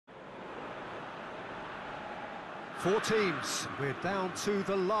Four teams. We're down to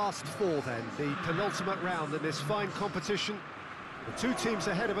the last four then, the penultimate round in this fine competition. The two teams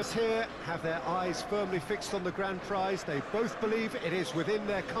ahead of us here have their eyes firmly fixed on the grand prize. They both believe it is within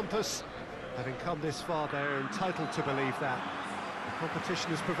their compass. Having come this far, they're entitled to believe that. The competition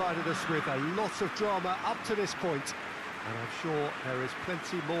has provided us with a lot of drama up to this point, and I'm sure there is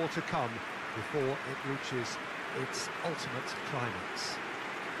plenty more to come before it reaches its ultimate climax.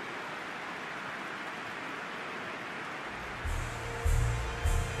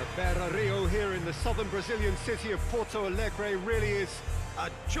 The Beira-Rio here in the southern Brazilian city of Porto Alegre really is a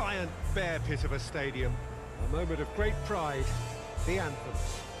giant bear pit of a stadium. A moment of great pride, the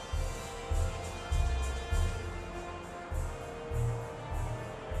anthems.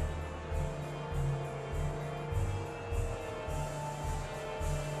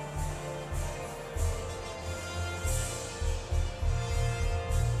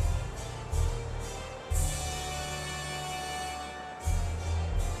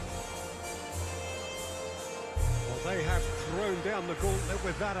 They have thrown down the gauntlet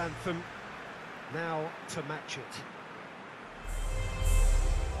with that anthem. Now to match it.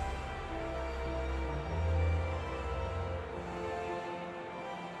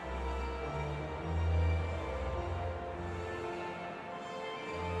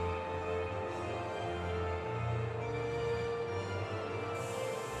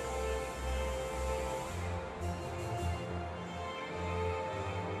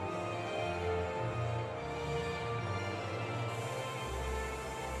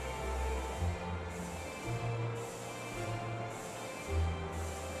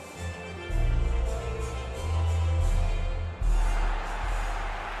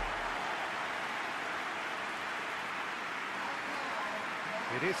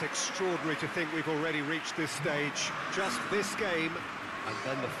 It is extraordinary to think we've already reached this stage. Just this game, and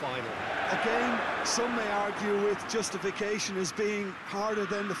then the final. A game some may argue with justification as being harder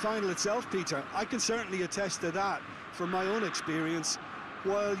than the final itself, Peter. I can certainly attest to that from my own experience.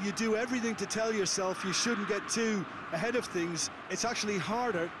 While you do everything to tell yourself you shouldn't get too ahead of things, it's actually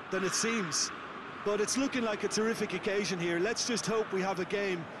harder than it seems. But it's looking like a terrific occasion here. Let's just hope we have a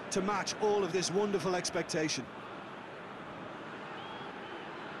game to match all of this wonderful expectation.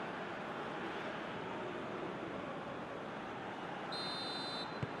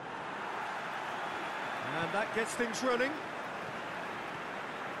 And that gets things running.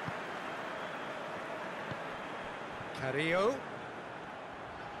 Carrillo.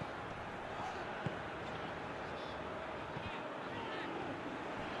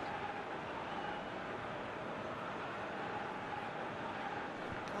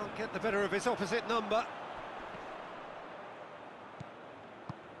 Can't get the better of his opposite number.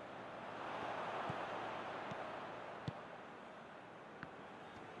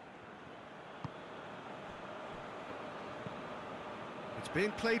 It's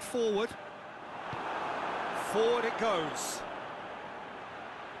being played forward. Forward it goes.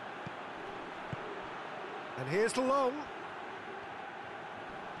 And here's the long.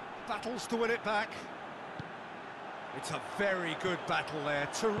 Battles to win it back. It's a very good battle there,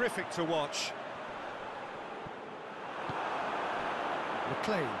 terrific to watch.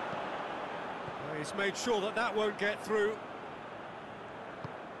 McLean. He's made sure that that won't get through.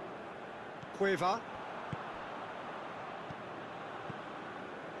 Cueva.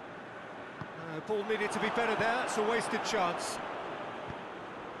 Ball needed to be better there, it's a wasted chance.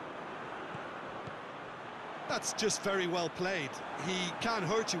 That's just very well played. He can't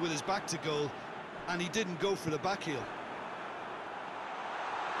hurt you with his back to goal, and he didn't go for the back heel.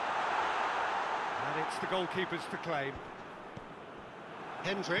 And it's the goalkeeper's to claim.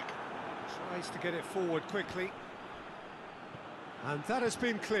 Hendrick tries to get it forward quickly. And that has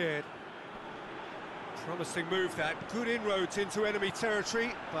been cleared. Promising move that, good inroads into enemy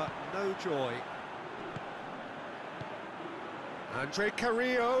territory, but no joy. Andre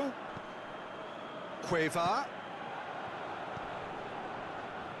Carrillo. Cueva.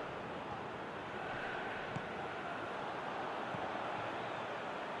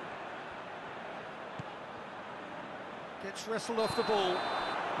 Gets wrestled off the ball.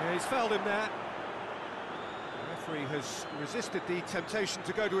 Yeah, he's fouled him there. The referee has resisted the temptation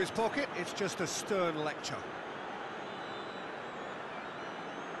to go to his pocket. It's just a stern lecture.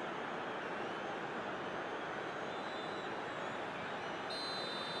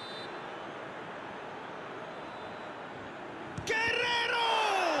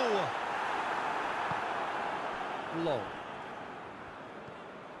 Guerrero! Long.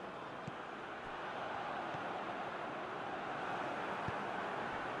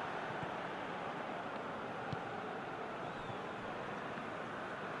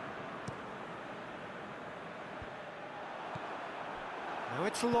 Now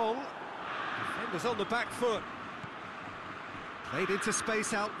it's long. Defenders on the back foot. Played into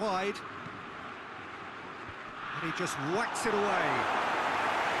space out wide. And he just whacks it away.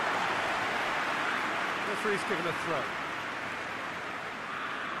 Referee's given a throw.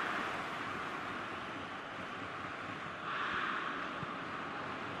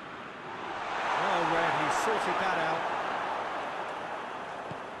 Well read, he sorted that out.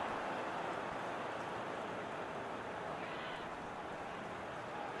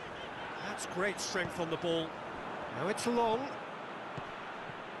 That's great strength on the ball. Now it's long.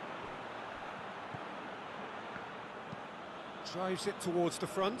 Drives it towards the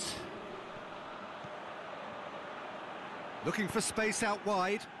front. Looking for space out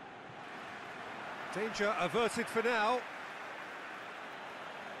wide. Danger averted for now.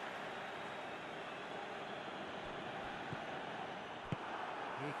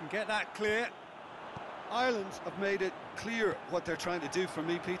 He can get that clear. Ireland have made it clear what they're trying to do for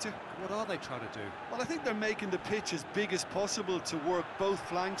me, Peter. What are they trying to do? Well, I think they're making the pitch as big as possible to work both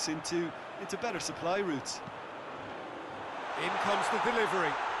flanks into better supply routes. In comes the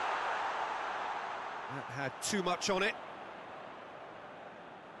delivery. That had too much on it.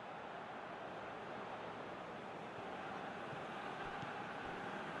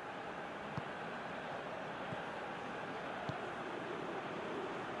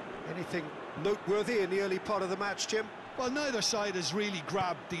 Anything noteworthy in the early part of the match, Jim? Well, neither side has really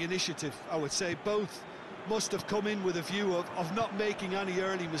grabbed the initiative, I would say. Both must have come in with a view of not making any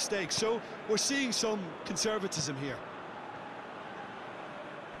early mistakes. So we're seeing some conservatism here.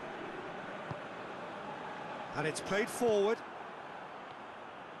 And it's played forward.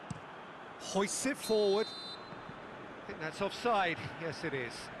 Hoists it forward. I think that's offside. Yes, it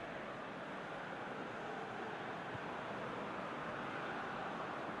is.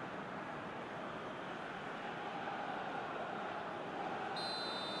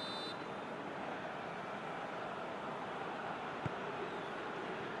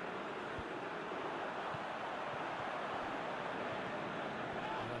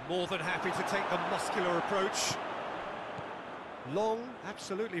 More than happy to take the muscular approach. Long,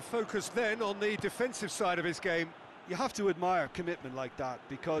 absolutely focused then on the defensive side of his game. You have to admire commitment like that,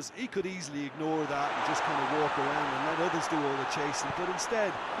 because he could easily ignore that and just kind of walk around and let others do all the chasing, but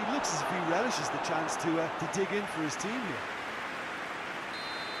instead he looks as if he relishes the chance to dig in for his team here.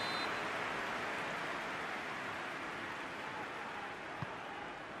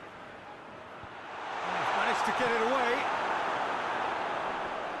 He's managed to get it away.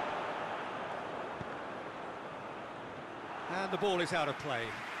 And the ball is out of play.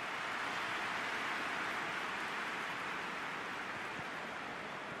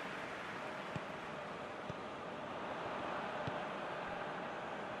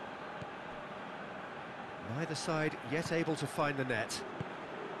 Neither side yet able to find the net.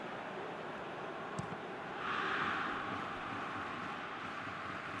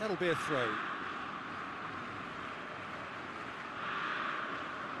 That'll be a throw.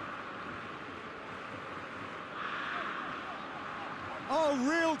 Oh,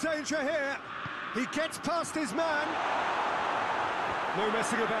 real danger here. He gets past his man. No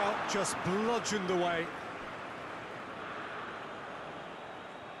messing about, just bludgeoned away.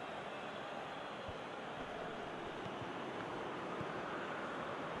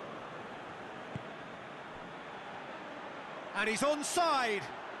 And he's onside.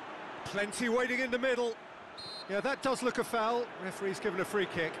 Plenty waiting in the middle. Yeah, that does look a foul. Referee's given a free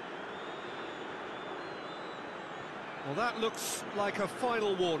kick. Well, that looks like a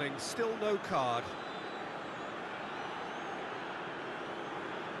final warning. Still no card.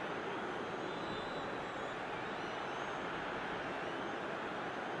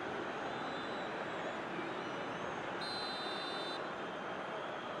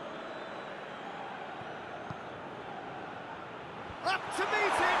 Up to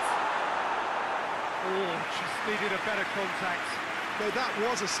meet it! Oh, just needed a better contact. Now that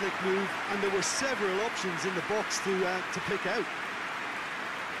was a slick move, and there were several options in the box to pick out.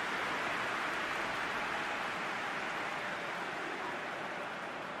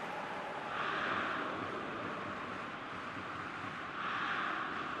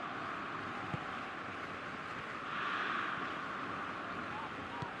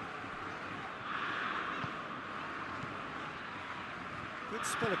 Good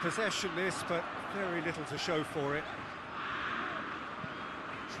spell of possession this, but very little to show for it.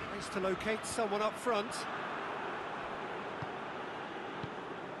 Tries to locate someone up front.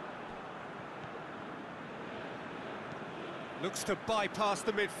 Looks to bypass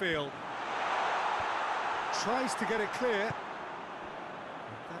the midfield. Tries to get it clear.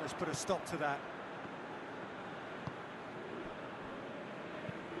 That has put a stop to that.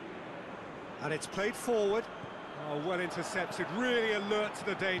 And it's played forward. Oh, well intercepted, really alert to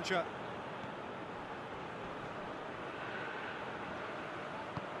the danger.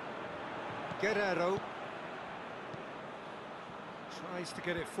 Guerrero tries to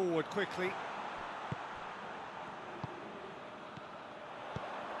get it forward quickly.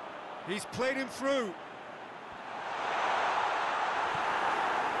 He's played him through.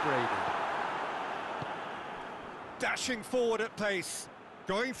 Brady. Dashing forward at pace.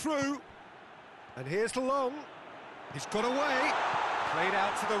 Going through. And here's the long. He's got away. Played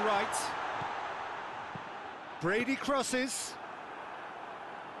out to the right. Brady crosses.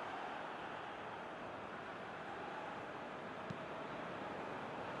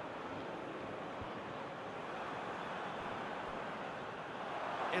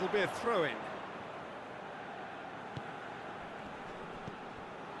 It'll be a throw-in.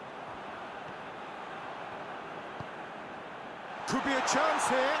 Could be a chance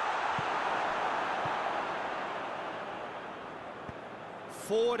here.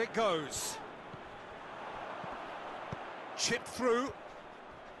 Forward it goes. Chipped through.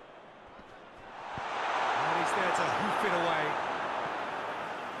 And he's there to hoof it away.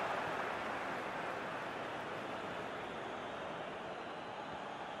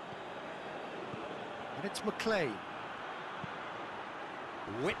 And it's McLean.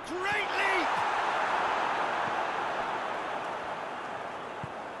 With great leap!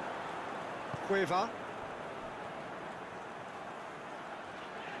 Cueva.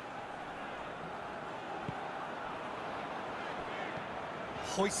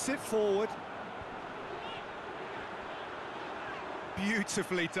 Hoists it forward.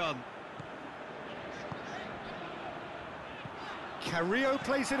 Beautifully done. Carrillo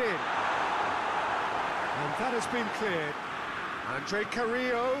plays it in. And that has been cleared. Andre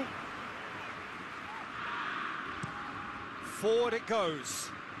Carrillo. Forward it goes.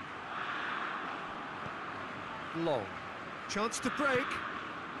 Long. Chance to break.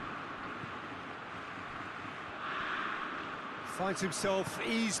 Finds himself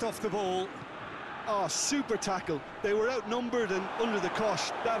eased off the ball. Oh, super tackle. They were outnumbered and under the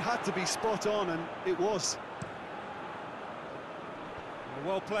cosh. That had to be spot on, and it was.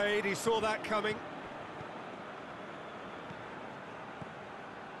 Well played, he saw that coming.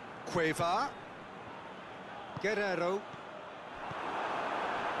 Cueva. Guerrero.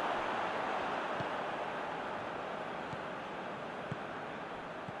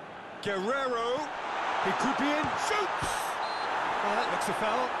 Guerrero. He could be in. Shoots! Well, that looks a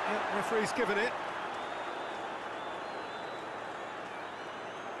foul. Yeah, referee's given it.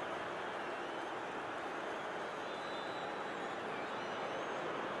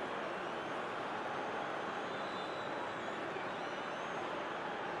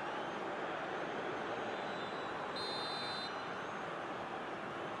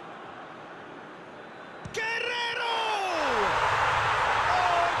 Guerrero!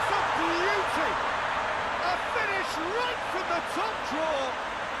 Oh, it's a beauty! A finish right from the top draw.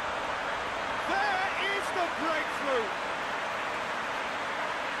 There is the breakthrough.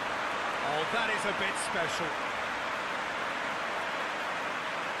 Oh, that is a bit special.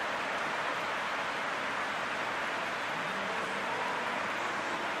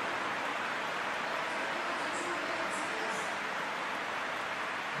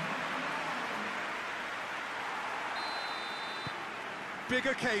 Big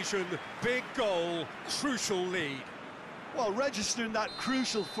occasion, big goal, crucial lead. Well, registering that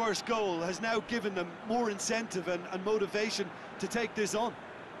crucial first goal has now given them more incentive and motivation to take this on.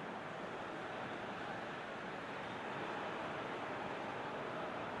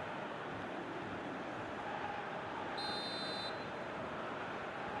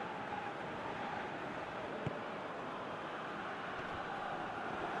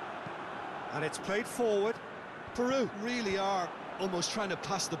 And it's played forward. Peru really are almost trying to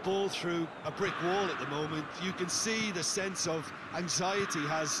pass the ball through a brick wall at the moment. You can see the sense of anxiety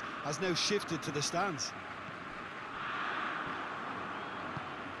has now shifted to the stands.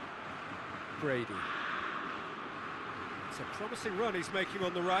 Brady. It's a promising run he's making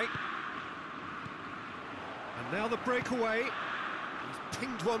on the right. And now the breakaway. He's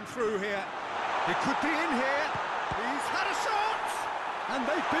pinged one through here. He could be in here. He's had a shot! And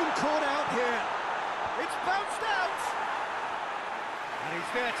they've been caught out here. It's bounced out! And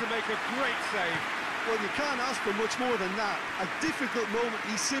he's there to make a great save. Well, you can't ask for much more than that. A difficult moment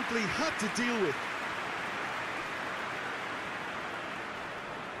he simply had to deal with.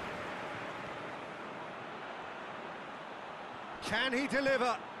 Can he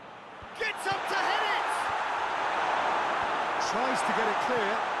deliver? Gets up to hit it! Tries to get it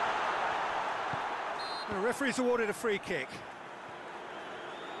clear. The referee's awarded a free kick.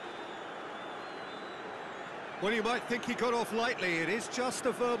 Well, you might think he got off lightly. It is just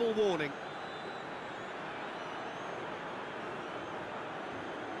a verbal warning.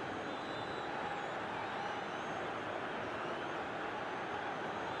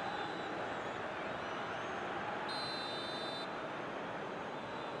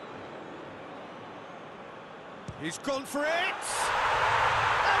 He's gone for it! And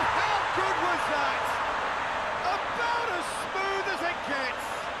how good was that? About as smooth as it gets.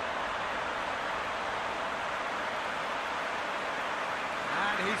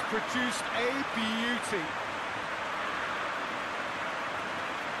 And he's produced a beauty.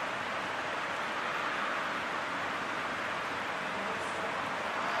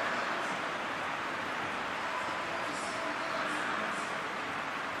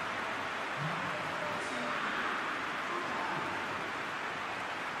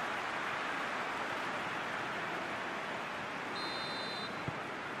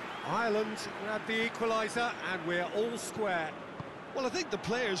 Ireland grabbed the equaliser, and we're all square. Well, I think the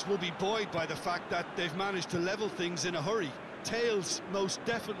players will be buoyed by the fact that they've managed to level things in a hurry. Tails most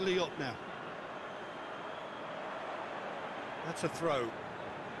definitely up now. That's a throw.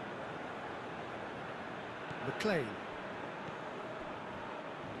 McLean.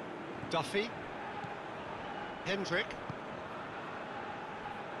 Duffy. Hendrick.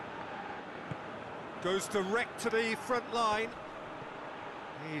 Goes direct to the front line.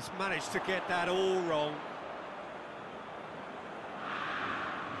 He's managed to get that all wrong.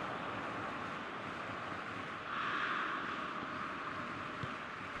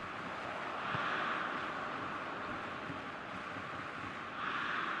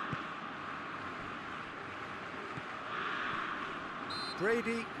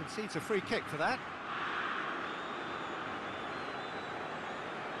 Brady concedes a free kick for that.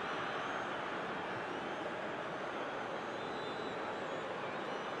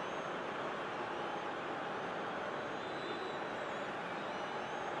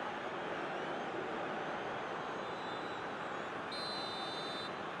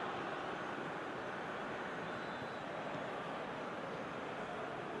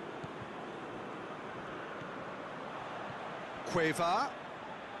 Cueva.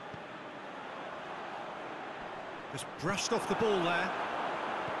 Just brushed off the ball there.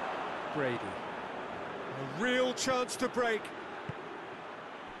 Brady. A real chance to break.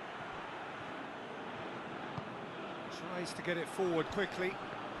 Tries to get it forward quickly.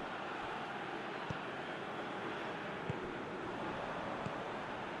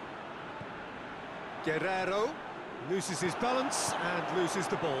 Guerrero loses his balance and loses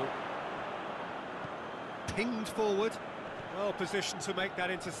the ball. Pinged forward. Well positioned to make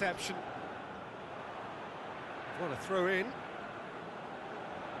that interception. What a throw in.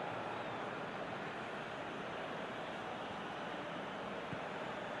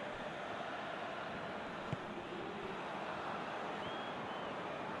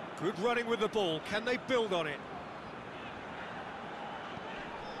 Good running with the ball. Can they build on it?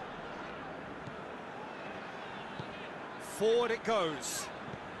 Forward it goes.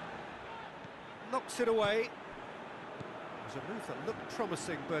 Knocks it away. It was a move that looked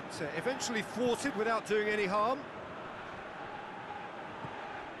promising, but eventually thwarted without doing any harm.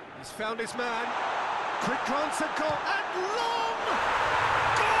 He's found his man. Quick glance at goal, and long!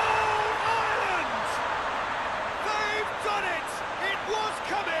 Goal, Ireland! They've done it! It was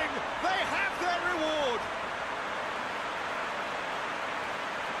coming! They have their reward!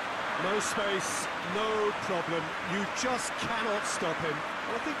 No space, no problem. You just cannot stop him.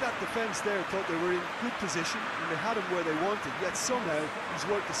 Well, I think that defence there thought they were in good position and they had him where they wanted, yet somehow he's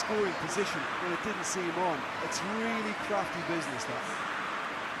worked the scoring position when it didn't see him on. It's really crafty business, that.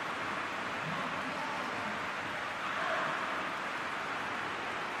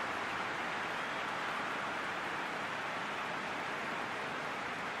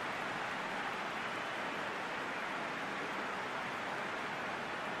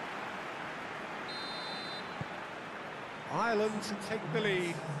 Ireland take the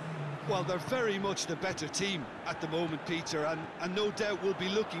lead. Well, they're very much the better team at the moment, Peter, and no doubt will be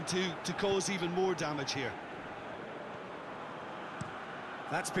looking to cause even more damage here.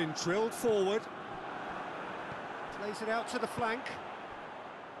 That's been drilled forward. Plays it out to the flank.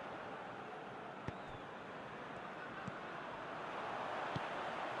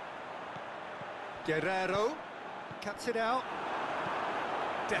 Guerrero cuts it out.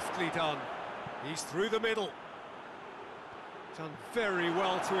 Deftly done. He's through the middle. Done very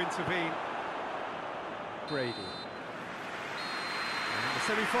well to intervene. Brady. And the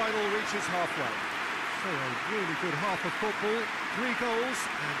semi-final reaches halfway. So a really good half of football. 3 goals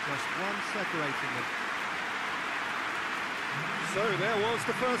and just one separating them. So there was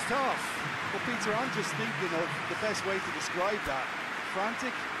the first half. Well, Peter, I'm just thinking of the best way to describe that.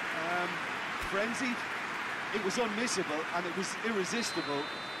 Frantic, frenzied. It was unmissable and it was irresistible.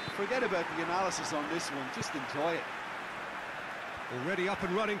 Forget about the analysis on this one, just enjoy it. Already up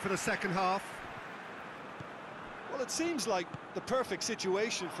and running for the second half. Well, it seems like the perfect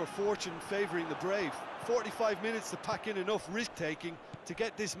situation for fortune favouring the brave. 45 minutes to pack in enough risk-taking to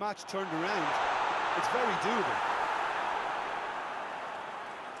get this match turned around. It's very doable.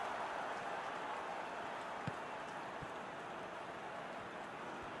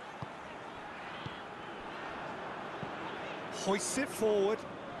 Hoists it forward.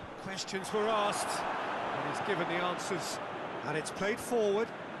 Questions were asked, and he's given the answers. And it's played forward.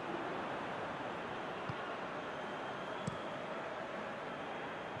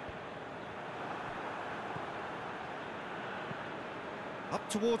 Up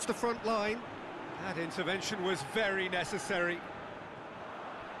towards the front line. That intervention was very necessary.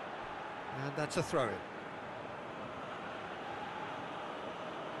 And that's a throw-in.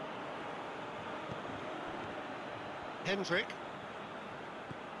 Hendrick.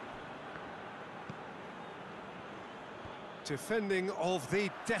 Defending of the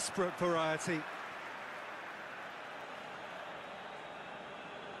desperate variety. And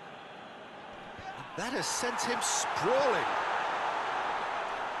that has sent him sprawling.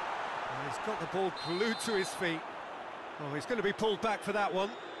 And he's got the ball glued to his feet. Oh, he's going to be pulled back for that one.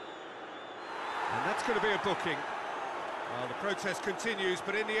 And that's going to be a booking. Well, the protest continues,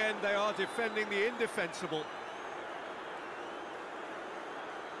 but in the end they are defending the indefensible.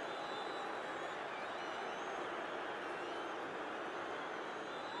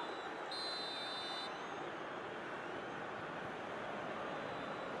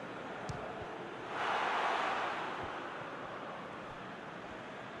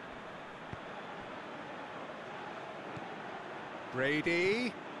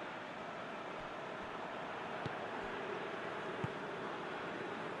 Brady.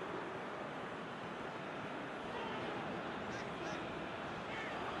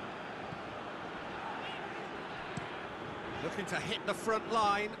 Looking to hit the front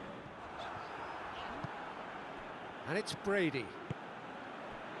line. And it's Brady.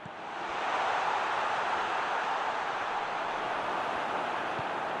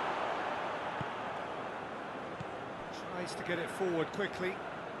 Tries to get it forward quickly.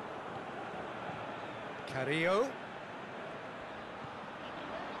 Carrillo.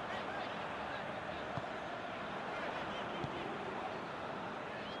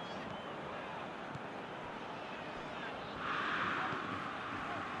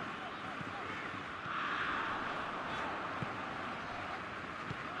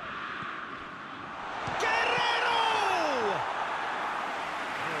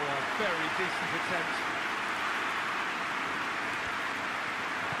 Very decent attempt.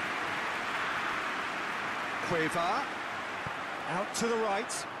 Cueva, out to the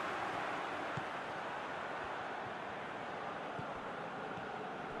right.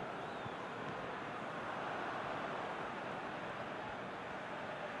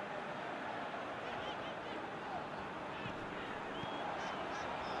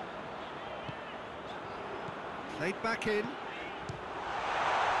 Played back in.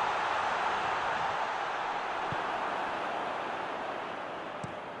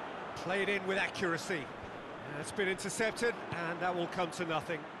 Played in with accuracy. It's been intercepted, and that will come to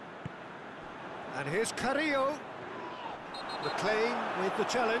nothing. And here's Carrillo. The claim with the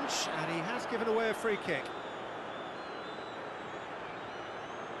challenge, and he has given away a free kick.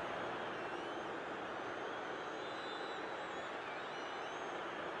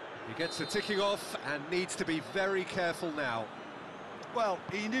 He gets the ticking off and needs to be very careful now. Well,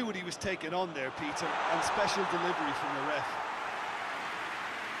 he knew what he was taking on there, Peter, and special delivery from the ref.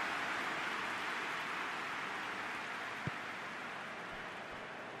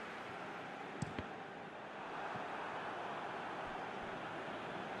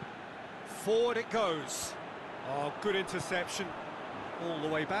 Forward it goes. Oh, good interception. All the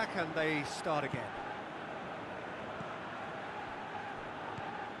way back, and they start again.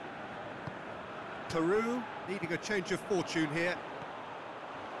 Peru needing a change of fortune here.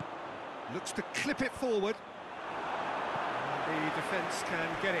 Looks to clip it forward. And the defence can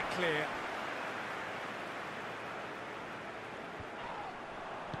get it clear.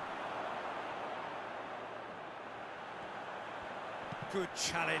 Good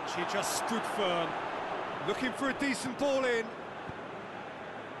challenge, he just stood firm. Looking for a decent ball in.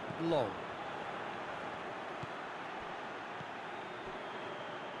 Long.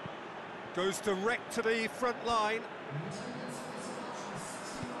 Goes direct to the front line.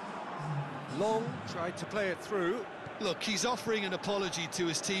 Long tried to play it through. Look, he's offering an apology to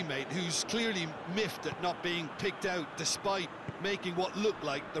his teammate, who's clearly miffed at not being picked out despite making what looked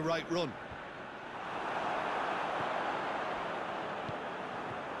like the right run.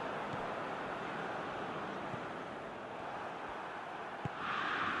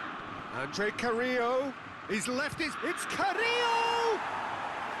 Andre Carrillo, he's left his... It's Carrillo!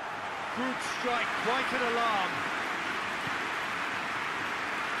 Good strike, quite an alarm.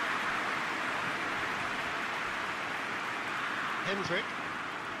 Hendrick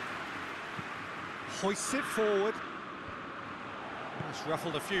hoists it forward. It's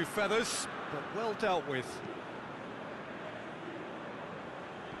ruffled a few feathers, but well dealt with.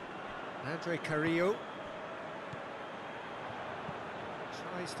 Andre Carrillo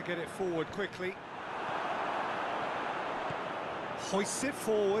tries to get it forward quickly. Hoists it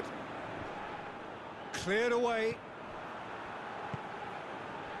forward. Cleared away.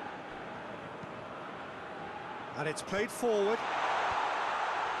 And it's played forward.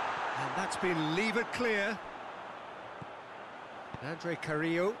 And that's been levered clear. Andre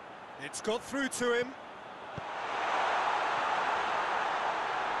Carrillo. It's got through to him.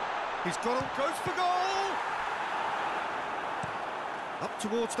 He's got on, goes for goal! Up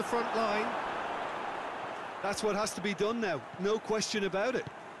towards the front line. That's what has to be done now, no question about it.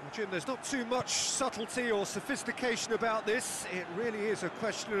 Well, Jim, there's not too much subtlety or sophistication about this. It really is a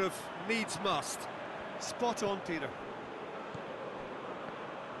question of needs must. Spot on, Peter.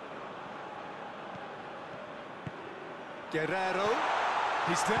 Guerrero.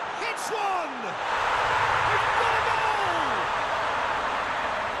 He's there. Hits one! He's got a goal!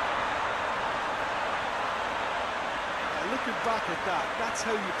 Looking back at that, that's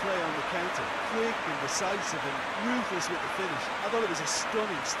how you play on the counter. Quick and decisive and ruthless with the finish. I thought it was a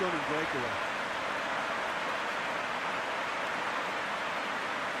stunning, stunning breakaway.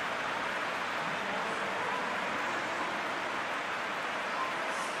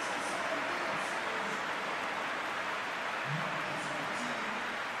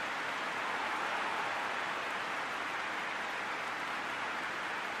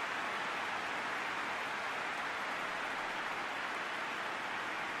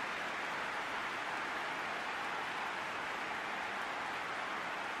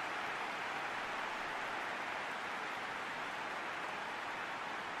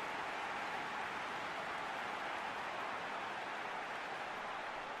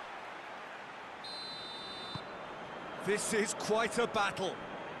 This is quite a battle.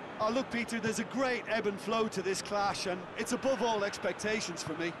 Oh, look, Peter, there's a great ebb and flow to this clash, and it's above all expectations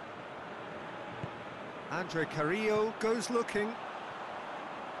for me. Andre Carrillo goes looking.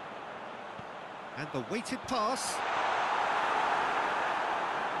 And the weighted pass.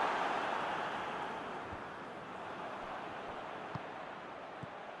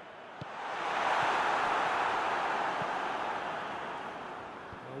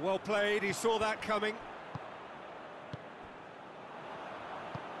 Well played, he saw that coming.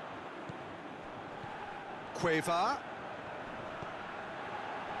 Cueva.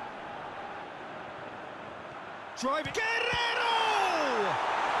 Driving. Guerrero!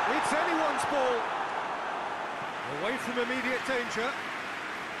 It's anyone's ball. Away from immediate danger.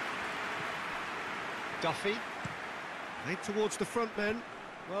 Duffy. Made towards the front men.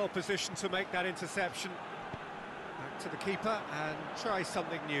 Well positioned to make that interception. Back to the keeper and try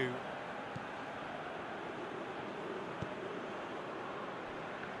something new.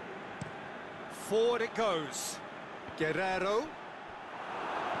 Forward it goes. Guerrero.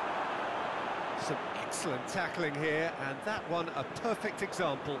 Some excellent tackling here, and that one a perfect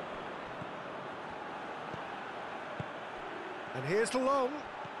example. And here's the long.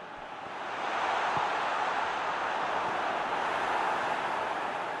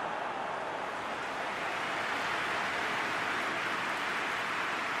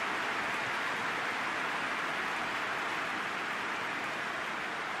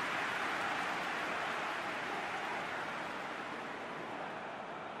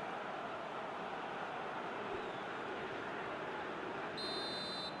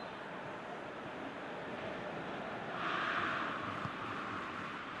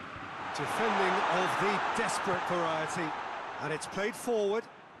 Defending of the desperate variety, and it's played forward.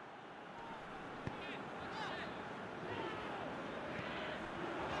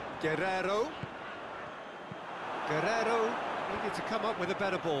 Guerrero needed to come up with a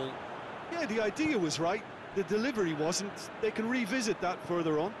better ball. Yeah, the idea was right, the delivery wasn't. They can revisit that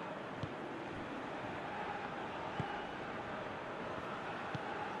further on.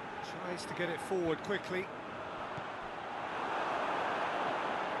 Tries to get it forward quickly.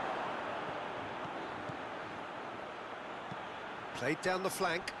 Played down the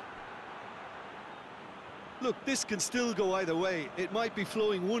flank. Look, this can still go either way. It might be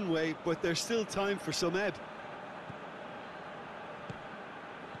flowing one way, but there's still time for some ebb.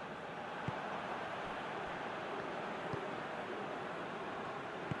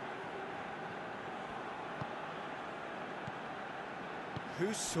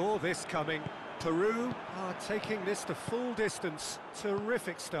 Who saw this coming? Peru are taking this to full distance.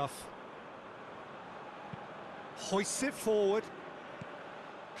 Terrific stuff. Hoists it forward.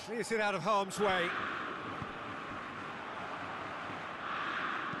 Clears it out of harm's way.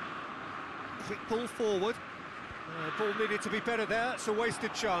 Quick ball forward. Ball needed to be better there. It's a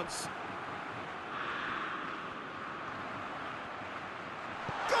wasted chance.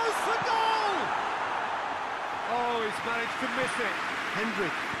 Goes for goal! Oh, he's managed to miss it.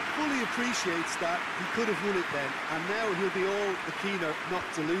 Hendrick fully appreciates that. He could have won it then, and now he'll be all the keener not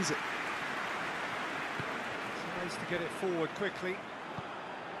to lose it. Tries to get it forward quickly.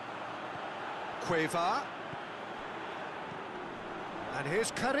 Cueva. And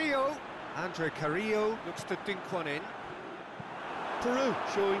here's Carrillo. Andre Carrillo looks to dink one in. Peru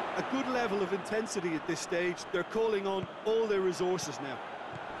showing a good level of intensity at this stage. They're calling on all their resources now.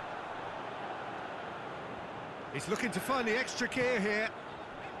 He's looking to find the extra gear here.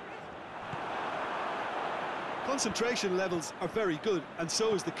 Concentration levels are very good, and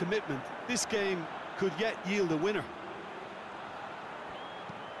so is the commitment. This game could yet yield a winner.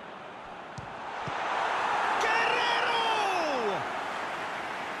 Guerrero!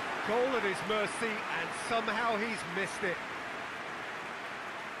 Goal at his mercy, and somehow he's missed it.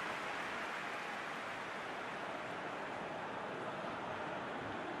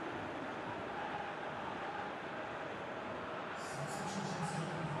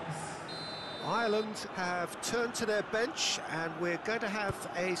 Ireland have turned to their bench, and we're going to have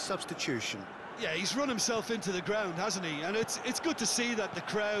a substitution. Yeah, he's run himself into the ground, hasn't he? And it's good to see that the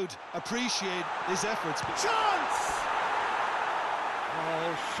crowd appreciate his efforts. Chance!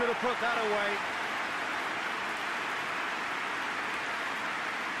 Oh, should have put that away.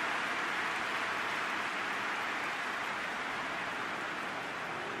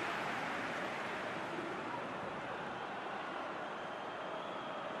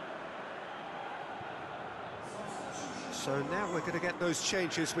 So now we're going to get those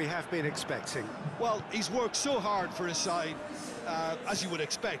changes we have been expecting. Well, he's worked so hard for his side, as you would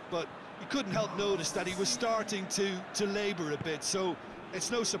expect, but you couldn't help notice that he was starting to labour a bit, so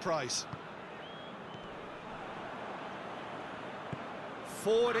it's no surprise.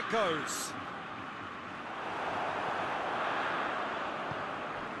 Forward it goes.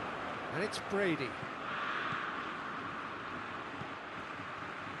 And it's Brady.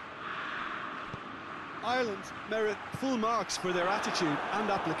 Ireland merit full marks for their attitude and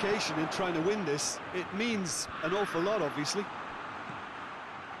application in trying to win this. It means an awful lot, obviously.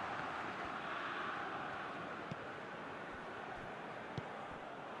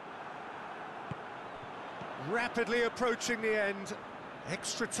 Rapidly approaching the end.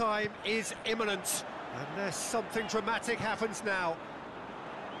 Extra time is imminent. Unless something dramatic happens now.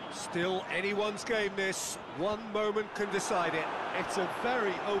 Still anyone's game this. One moment can decide it. It's a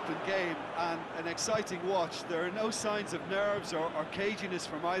very open game and an exciting watch. There are no signs of nerves or caginess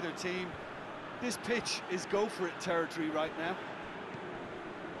from either team. This pitch is go-for-it territory right now.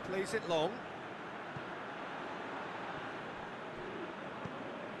 Plays it long.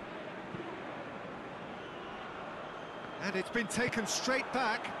 And it's been taken straight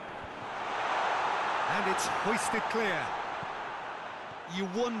back. And it's hoisted clear. You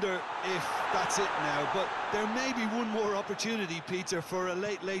wonder if that's it now, but there may be one more opportunity, Peter, for a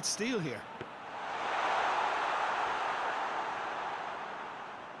late steal here.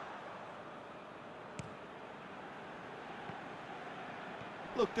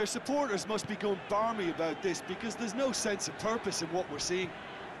 Look, their supporters must be going barmy about this because there's no sense of purpose in what we're seeing.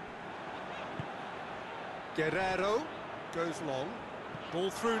 Guerrero goes long. Ball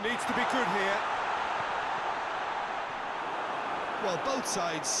through needs to be good here. Well, both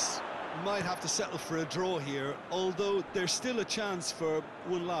sides might have to settle for a draw here, although there's still a chance for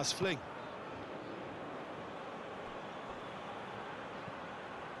one last fling.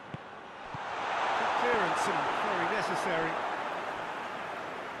 Good clearance and very necessary.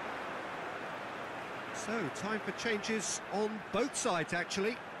 So, time for changes on both sides,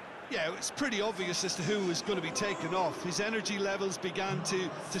 actually. Yeah, it's pretty obvious as to who was going to be taken off. His energy levels began to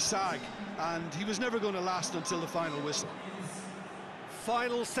sag, and he was never going to last until the final whistle.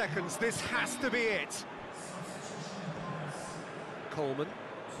 Final seconds, this has to be it. Coleman.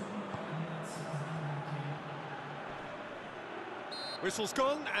 Whistle's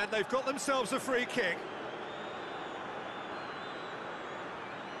gone, and they've got themselves a free kick.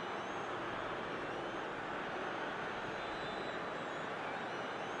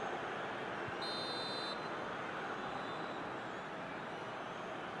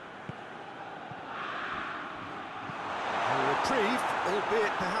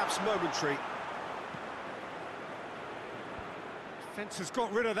 albeit perhaps momentary. Defence has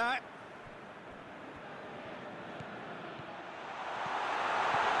got rid of that.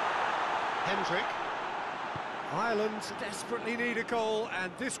 Hendrick. Ireland desperately need a goal,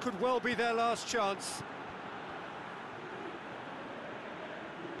 and this could well be their last chance.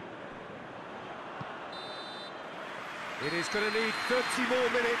 It is going to need 30 more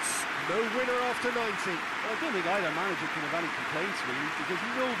minutes. No winner after 90. Well, I don't think either manager can have any complaints, really, because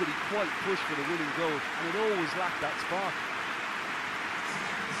nobody quite pushed for the winning goal, and it always lacked that spark.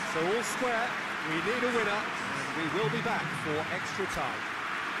 So all square, we need a winner, and we will be back for extra time.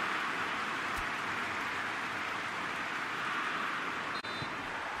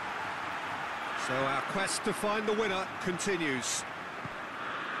 So our quest to find the winner continues.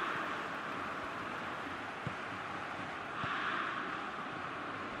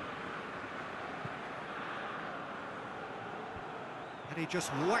 And he just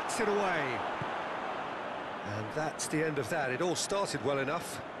whacks it away. And that's the end of that. It all started well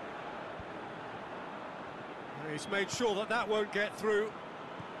enough. He's made sure that that won't get through.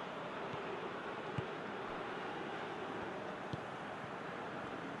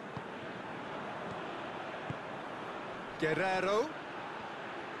 Guerrero.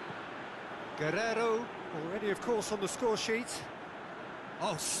 Guerrero, already of course on the score sheet.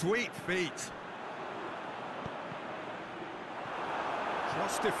 Oh, sweet feet.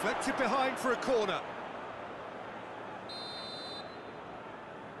 Cross deflected behind for a corner.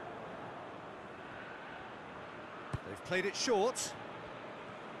 They've played it short.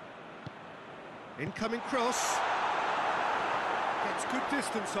 Incoming cross. Gets good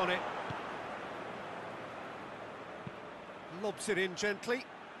distance on it. Lobs it in gently.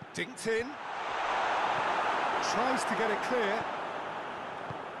 Dinked in. Tries to get it clear.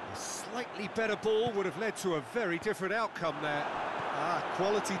 A slightly better ball would have led to a very different outcome there.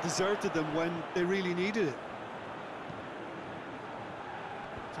 Quality deserted them when they really needed it.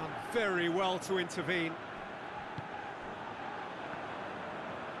 Done very well to intervene.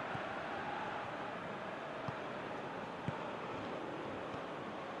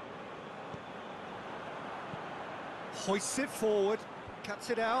 Hoists it forward, cuts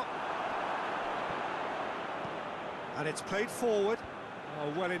it out. And it's played forward.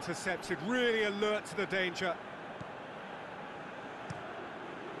 Oh, well intercepted, really alert to the danger.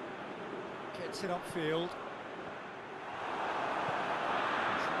 Gets it upfield.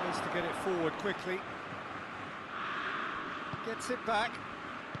 Tries to get it forward quickly. Gets it back.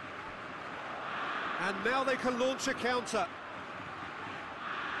 And now they can launch a counter.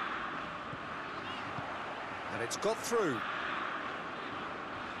 And it's got through.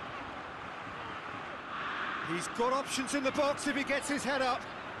 He's got options in the box if he gets his head up.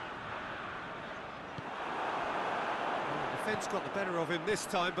 The defence got the better of him this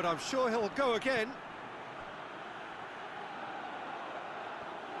time, but I'm sure he'll go again.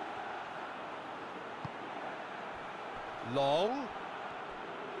 Long.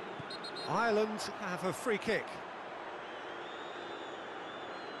 Ireland have a free kick.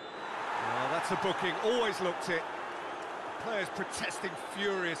 Well, that's a booking, always looked it. Players protesting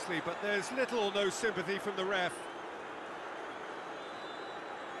furiously, but there's little or no sympathy from the ref.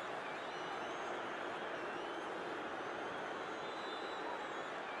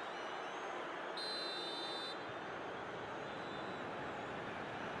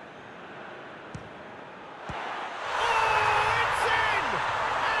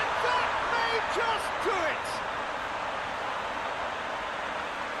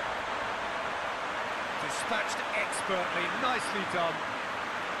 Dispatched expertly, nicely done.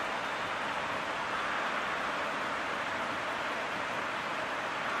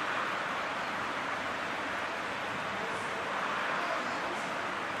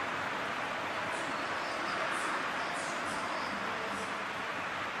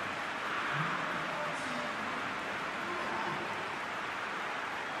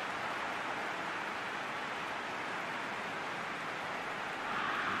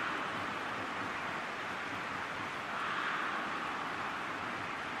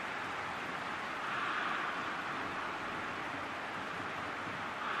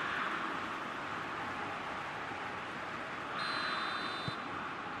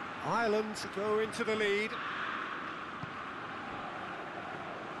 Ireland go into the lead.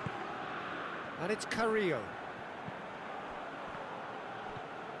 And it's Carrillo.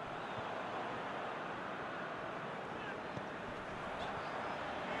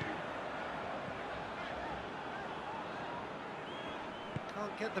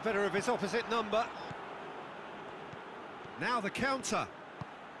 Can't get the better of his opposite number. Now the counter.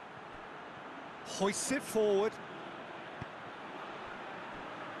 Hoists it forward.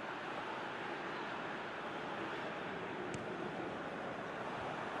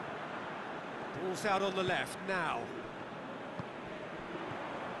 Ball's out on the left now.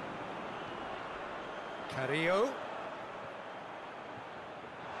 Carrillo.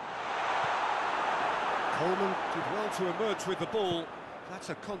 Coleman did well to emerge with the ball.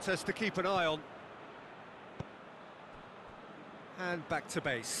 That's a contest to keep an eye on. And back to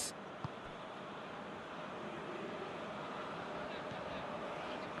base.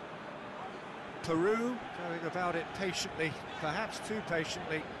 Peru going about it patiently, perhaps too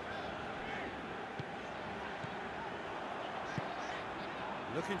patiently.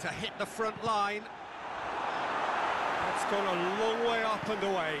 Looking to hit the front line. That's gone a long way up and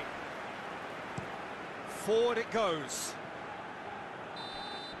away. Forward it goes.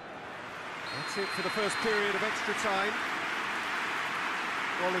 That's it for the first period of extra time.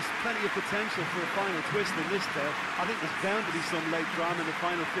 Well, there's plenty of potential for a final twist in this tale. I think there's bound to be some late drama in the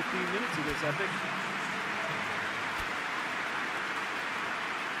final 15 minutes of this epic.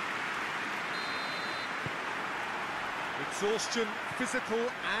 Exhaustion, physical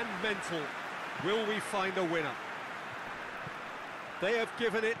and mental. Will we find a winner? They have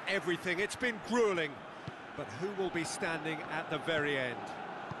given it everything. It's been grueling. But who will be standing at the very end?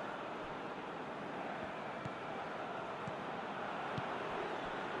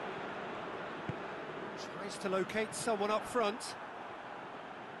 Tries to locate someone up front.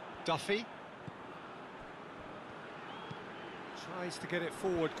 Duffy. Tries to get it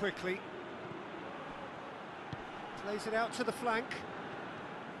forward quickly. Plays it out to the flank.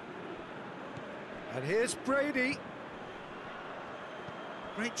 And here's Brady.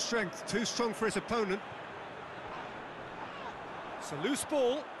 Great strength, too strong for his opponent. It's a loose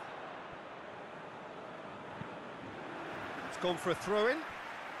ball. It's gone for a throw-in.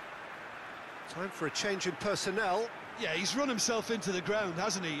 Time for a change in personnel. Yeah, he's run himself into the ground,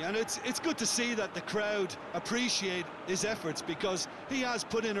 hasn't he? And it's good to see that the crowd appreciate his efforts, because he has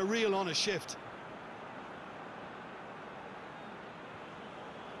put in a real honest shift.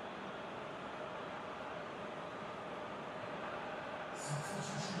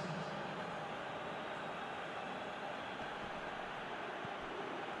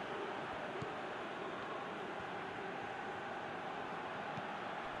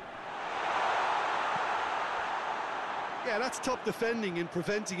 Yeah, that's top defending and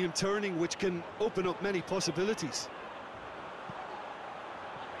preventing him turning, which can open up many possibilities.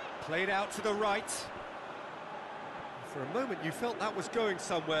 Played out to the right. For a moment you felt that was going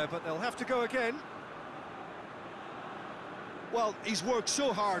somewhere, but they'll have to go again. Well, he's worked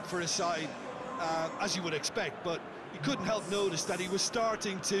so hard for his side, as you would expect, but you couldn't help notice that he was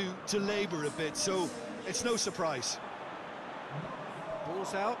starting to labour a bit, so it's no surprise.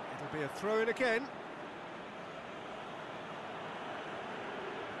 Ball's out, it'll be a throw-in again.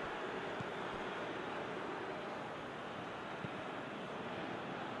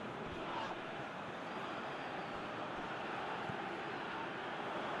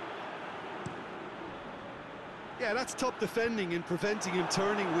 Yeah, that's top defending and preventing him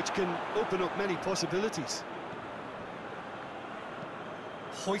turning, which can open up many possibilities.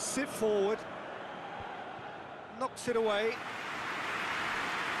 Hoists it forward. Knocks it away.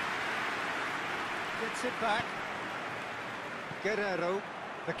 Gets it back. Guerrero.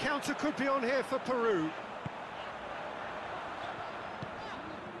 The counter could be on here for Peru.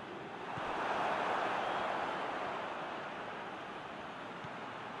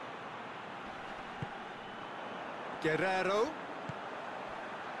 Guerrero.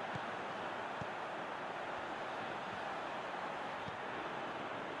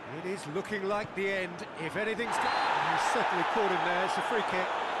 It is looking like the end. If anything's... He's certainly caught him there. It's a free kick.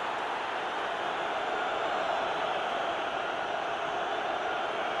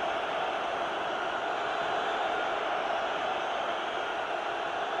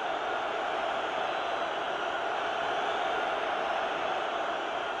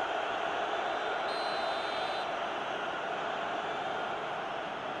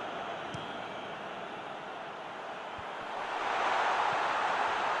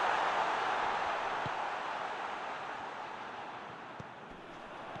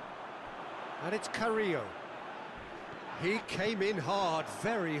 And it's Carrillo. He came in hard,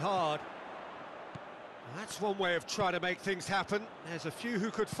 very hard. That's one way of trying to make things happen. There's a few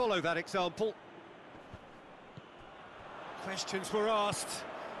who could follow that example. Questions were asked,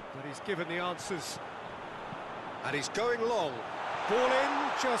 but he's given the answers. And he's going long. Ball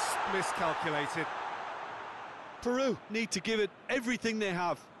in, just miscalculated. Peru need to give it everything they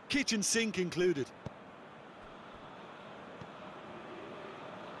have, kitchen sink included.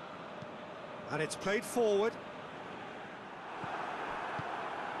 And it's played forward.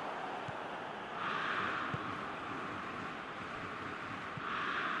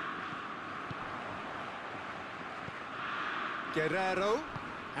 Guerrero,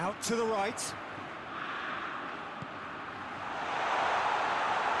 out to the right.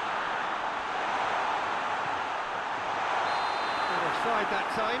 Offside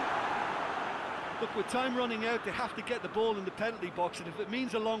that time. Look, with time running out, they have to get the ball in the penalty box, and if it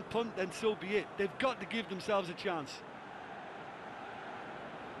means a long punt, then so be it. They've got to give themselves a chance.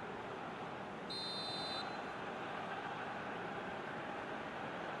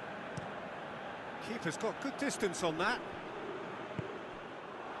 Keeper's got good distance on that.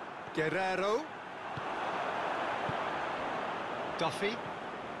 Guerrero. Duffy.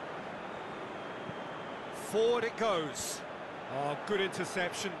 Forward it goes. Oh, good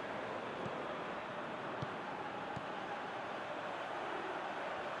interception.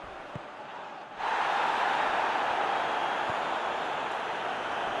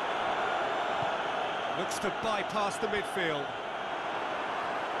 Looks to bypass the midfield.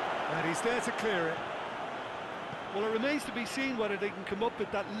 And he's there to clear it. Well, it remains to be seen whether they can come up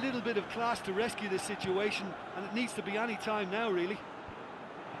with that little bit of class to rescue this situation, and it needs to be any time now, really.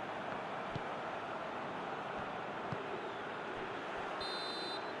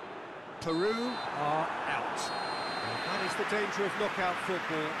 Peru are out. And that is the danger of knockout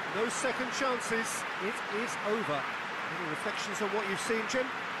football. No second chances. It is over. Any reflections on what you've seen, Jim?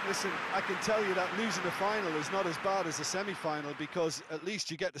 Listen, I can tell you that losing the final is not as bad as the semi-final, because at least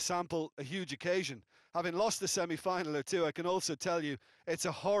you get to sample a huge occasion. Having lost the semi-final or two, I can also tell you it's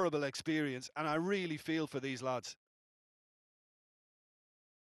a horrible experience, and I really feel for these lads.